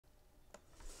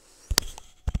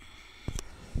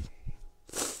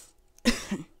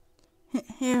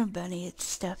Hey everybody,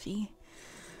 it's Steffi.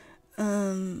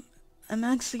 I'm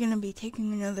actually gonna be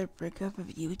taking another break off of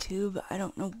YouTube. I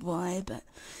don't know why, but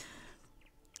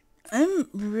I'm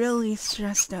really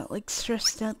stressed out, like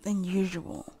stressed out than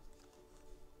usual.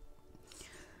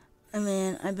 I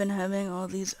mean, I've been having all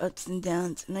these ups and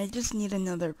downs, and I just need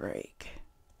another break.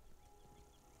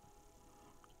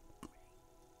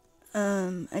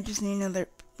 I just need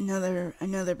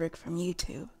another break from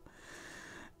YouTube.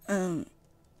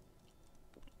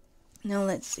 Now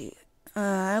let's see.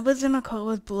 I was in a call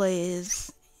with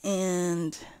Blaze,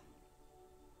 and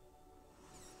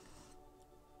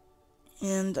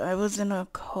I was in a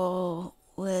call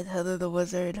with Heather the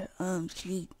Wizard.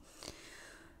 She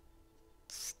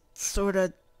sort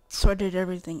of sorted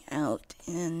everything out,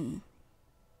 and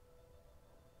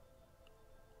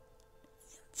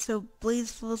so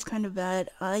Blaze feels kind of bad,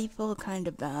 I feel kind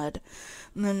of bad,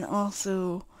 and then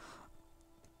also,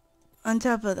 on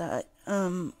top of that,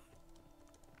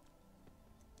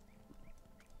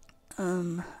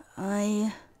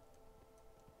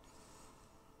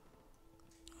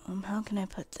 how can I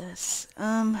put this?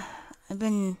 I've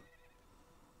been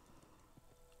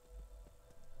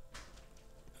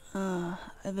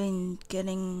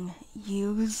getting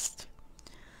used,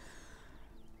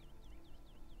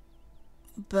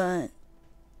 but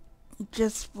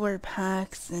just for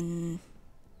packs, and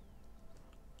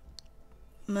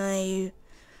my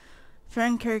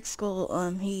friend Kirk Skull,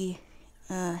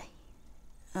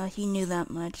 he knew that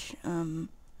much. I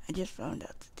just found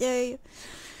out today.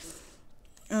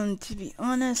 To be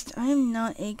honest, I'm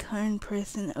not a kind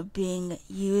person of being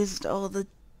used all the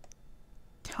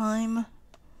time.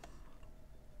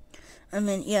 I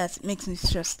mean, yes, it makes me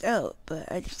stressed out,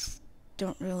 but I just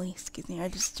don't really,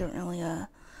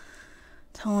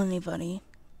 tell anybody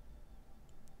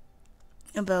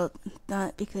about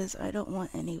that because I don't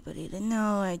want anybody to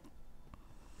know. I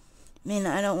mean,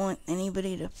 I don't want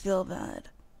anybody to feel bad.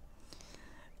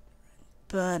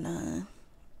 But,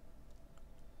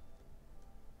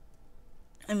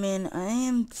 I mean, I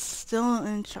am still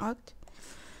in shock.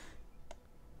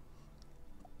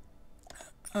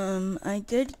 I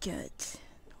did get,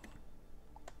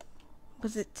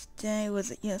 was it today,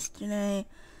 was it yesterday?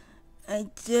 I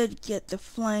did get the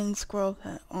flying squirrel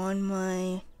pet on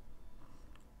my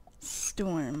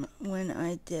storm when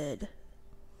I did,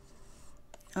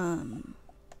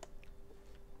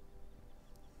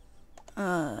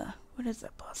 what is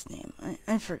that boss name?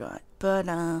 I forgot, but,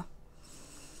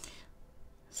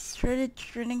 started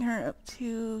turning her up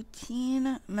to teen.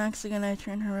 I'm actually gonna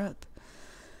turn her up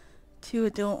to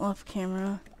adult off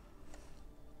camera.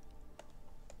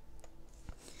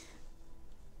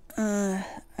 I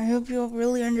hope you'll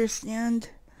really understand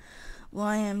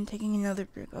why I'm taking another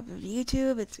break off of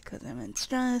YouTube. It's because I'm in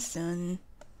stress, and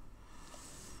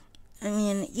I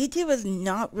mean, YouTube is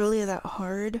not really that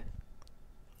hard.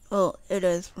 Well, it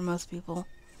is for most people.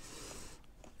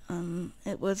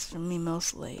 It was for me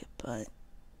mostly, but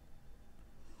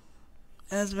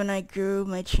as when I grew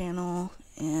my channel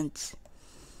and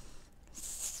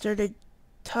started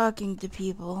talking to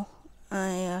people,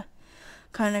 I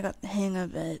kind of got the hang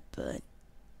of it, but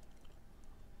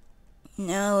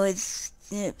now it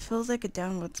feels like a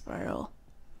downward spiral.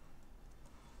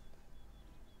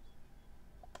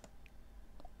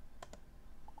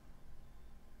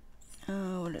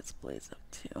 What is Blaze up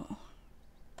to?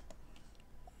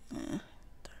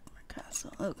 Dark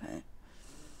Castle, okay.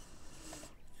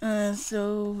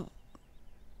 So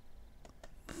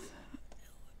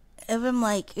if I'm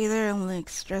like, either I'm like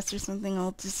stressed or something,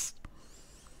 I'll just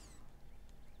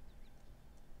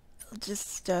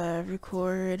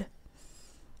record.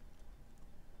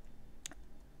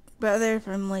 Rather if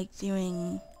I'm like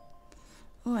doing,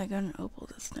 oh, I got an opal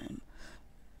this time.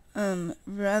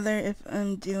 Rather if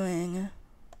I'm doing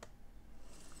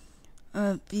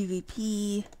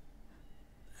PvP,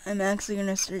 I'm actually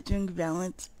gonna start doing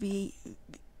balance,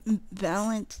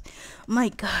 my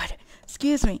god,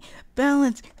 excuse me,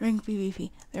 balance rank PvP,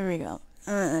 there we go.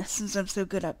 Since I'm so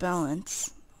good at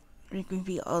balance, rank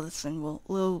PvP all of a sudden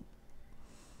will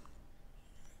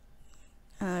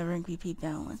rank PvP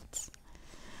balance.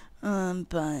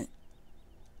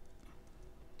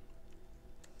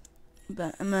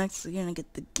 But I'm actually gonna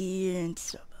get the gear and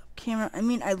stuff off camera. I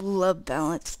mean, I love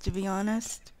balance, to be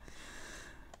honest.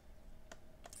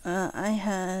 I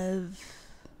have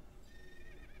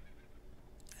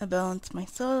a balance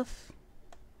myself.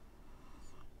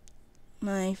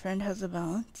 My friend has a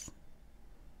balance.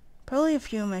 Probably a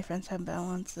few of my friends have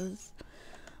balances.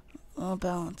 All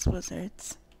balance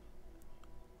wizards.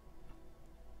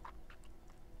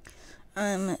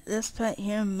 This pet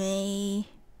here may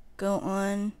go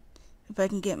on if I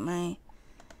can get my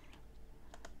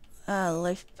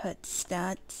life pet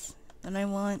stats that I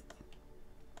want.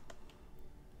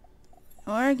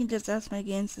 Or I can just ask my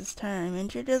games this time,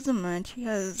 and she doesn't mind. She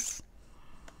has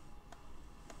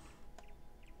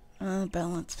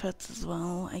balanced pets as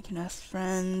well. I can ask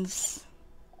friends.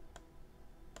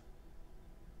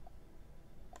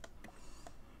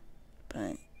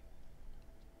 But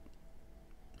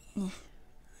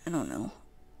I don't know.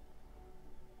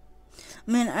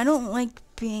 I mean, I don't like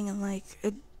being in like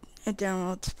a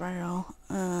downward spiral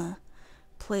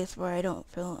place where I don't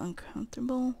feel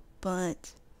uncomfortable,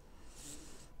 but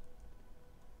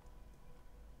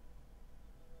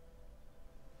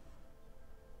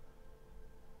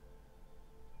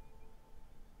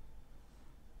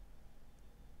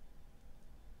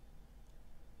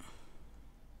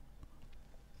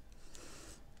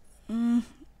I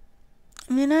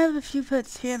mean, I have a few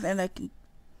pets here that I can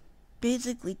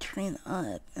basically train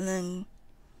up and then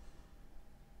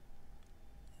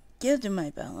give to my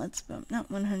balance, but I'm not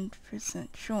 100%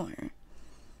 sure.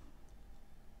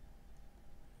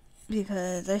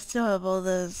 Because I still have all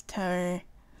those tower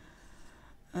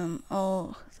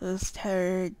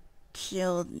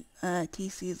shield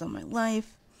TCs on my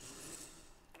life,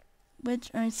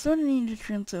 which I sort of need to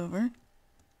trans over.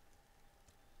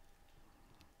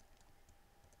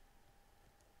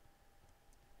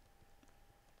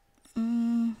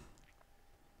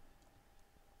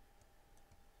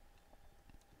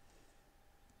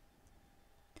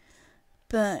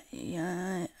 But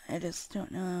yeah, I just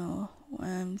don't know why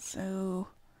I'm so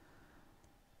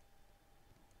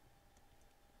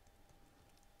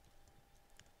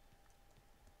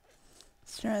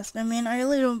stressed. I mean, I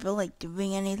really don't feel like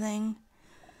doing anything.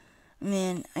 I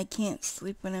mean, I can't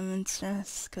sleep when I'm in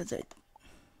stress because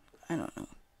I don't know.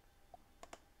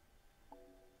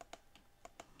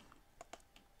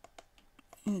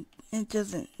 It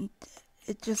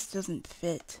just doesn't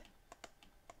fit.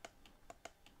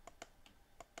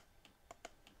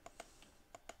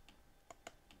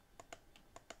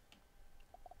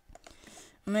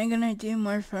 Am I gonna do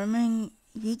more farming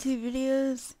YouTube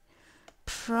videos?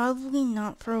 Probably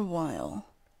not for a while.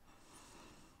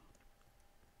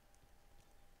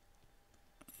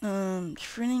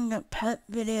 Training up pet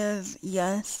videos,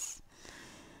 yes.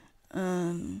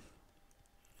 I'll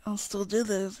still do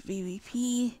those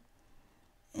PvP.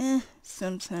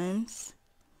 Sometimes.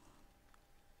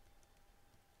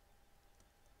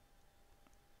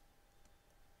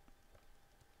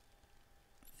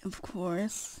 Of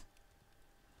course.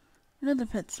 What other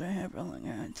pets do I have rolling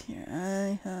around here?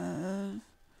 I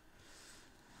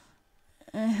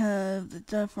have the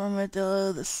Duff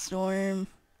Armadillo, the Storm.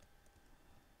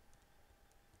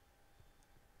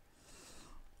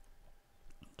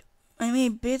 I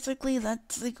mean, basically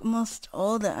that's like almost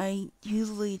all that I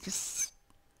usually just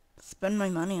spend my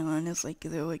money on is like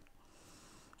either like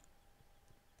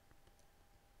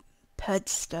pet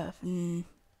stuff and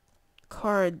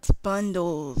cards,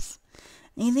 bundles,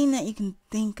 anything that you can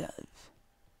think of.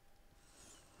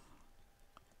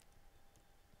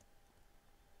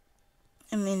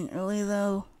 I mean, really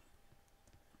though,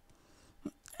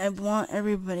 I want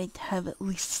everybody to have at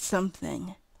least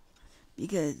something,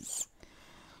 because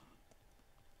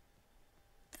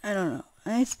I don't know,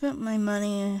 I spent my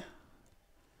money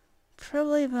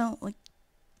probably about like,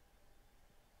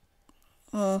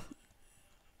 well,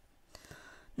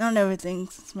 not everything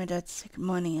since my dad's taking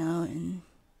money out and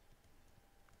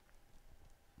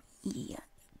yeah,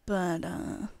 but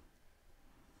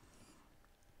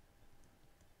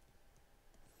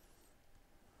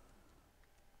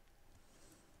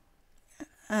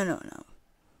I don't know.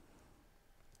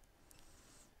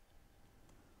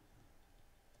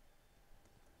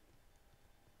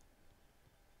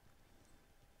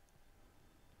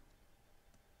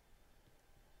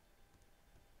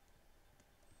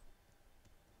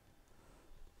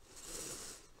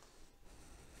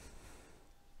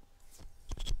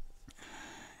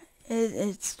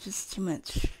 It's just too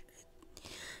much.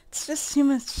 It's just too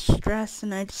much stress,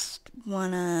 and I just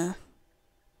wanna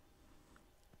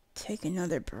take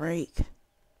another break.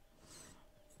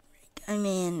 I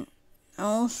mean,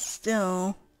 I'll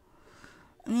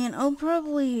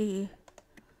probably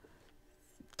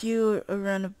do a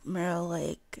run of Mirror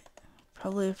Lake.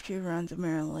 Probably a few runs of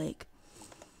Mirror Lake.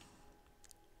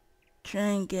 Try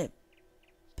and get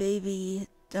baby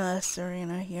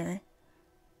Serena here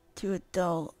to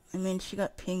adult. I mean, she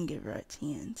got pink at right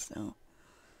hand, so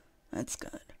that's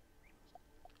good.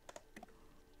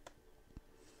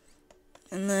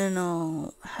 And then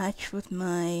I'll hatch with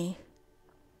my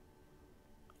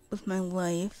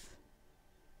life.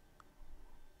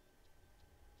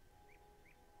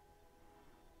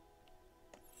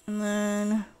 and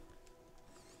then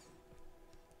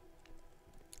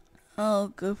I'll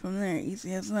go from there,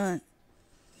 easy as that.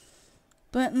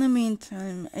 But in the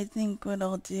meantime, I think what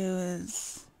I'll do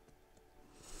is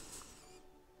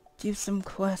do some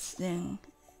questing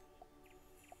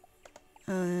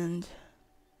and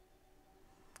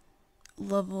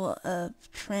level up,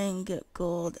 try and get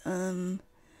gold. If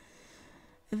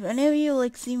any of you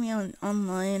like see me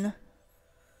online,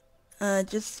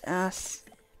 just ask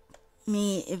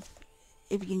me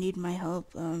if you need my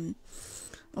help. I'll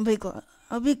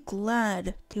be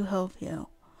glad to help you.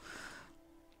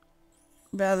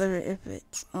 Rather if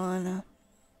it's on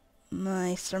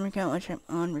my Storm account, which I'm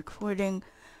on recording,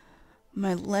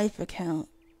 my life account,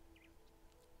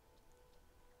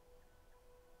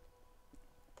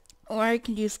 or I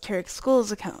can use Carrick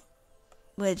School's account,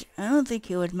 which I don't think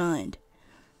he would mind.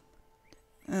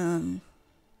 To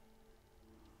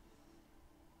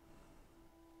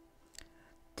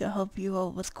help you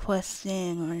all with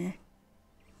questing or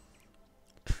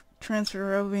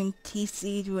transferring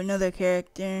TC to another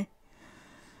character.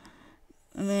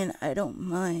 I mean, I don't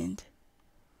mind.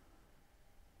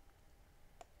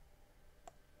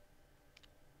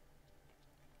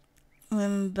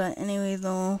 But anyways,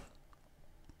 I'm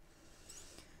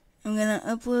gonna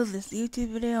upload this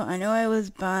YouTube video. I know I was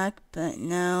back, but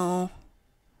now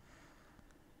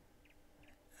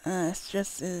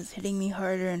stress is hitting me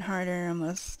harder and harder,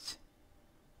 almost.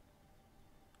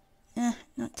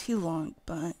 Not too long,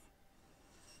 but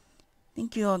I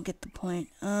think you all get the point.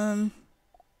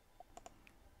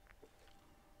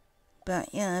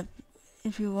 But yeah,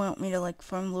 if you want me to like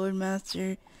farm Lord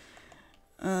Master,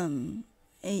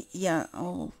 yeah,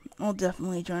 I'll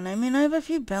definitely join. I mean, I have a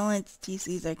few balanced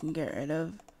TCs I can get rid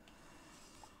of,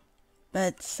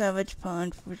 but Savage Paw,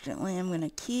 unfortunately, I'm gonna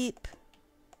keep.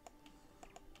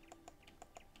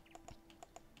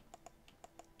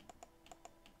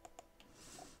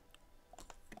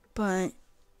 But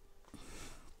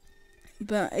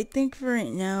I think for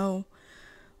right now,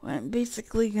 what I'm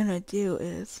basically gonna do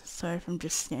is, sorry if I'm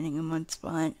just standing in one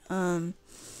spot,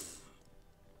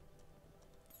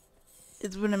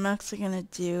 is what I'm actually gonna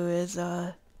do is,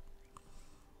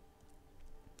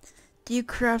 do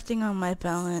crafting on my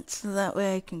balance, so that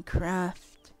way I can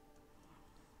craft,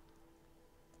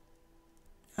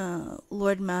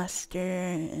 Lord Master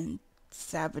and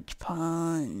Savage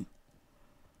Paw and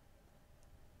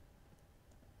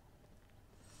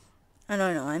I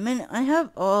don't know, I mean, I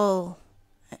have all,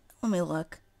 let me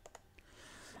look.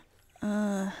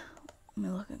 Let me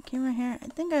look on camera here. I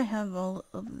think I have all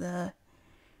of the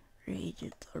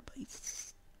Raged Lord by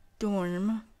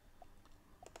Storm.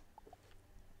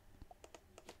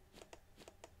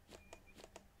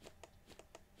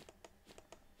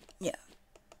 Yeah.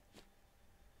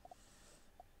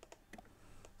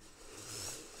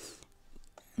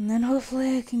 And then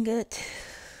hopefully I can get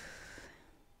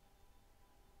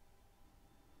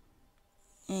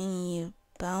any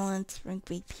balance rank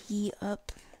VP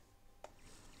up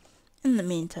in the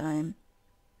meantime.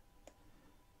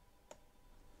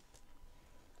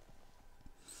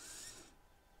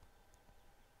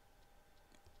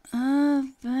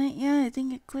 But yeah, I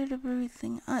think it cleared up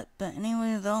everything up. But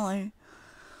anyways,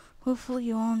 hopefully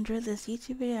you all enjoyed this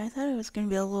YouTube video. I thought it was going to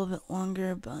be a little bit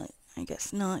longer, but I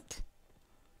guess not.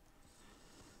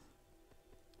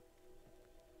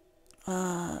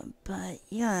 But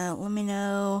yeah, let me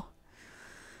know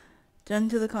down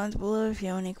to the comments below if you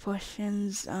have any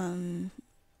questions.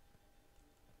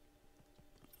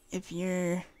 If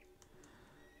you're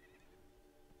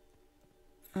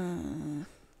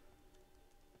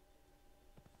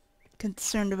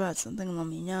concerned about something, let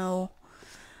me know.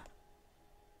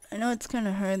 I know it's kind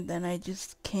of hard that I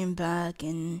just came back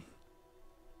and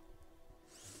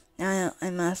now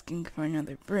I'm asking for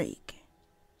another break.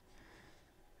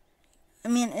 I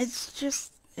mean, it's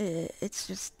just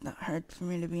not hard for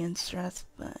me to be in stress,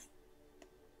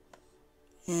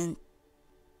 and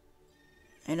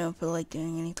I don't feel like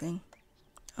doing anything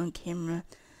on camera.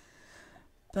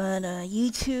 But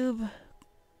YouTube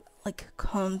like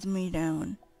calms me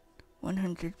down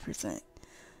 100%.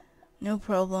 No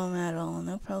problem at all,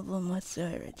 no problem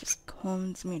whatsoever. It just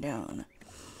calms me down.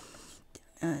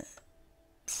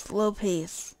 Slow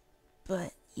pace.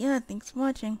 But yeah, thanks for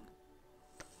watching.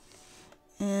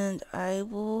 And I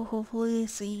will hopefully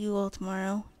see you all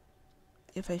tomorrow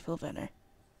if I feel better.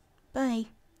 Bye.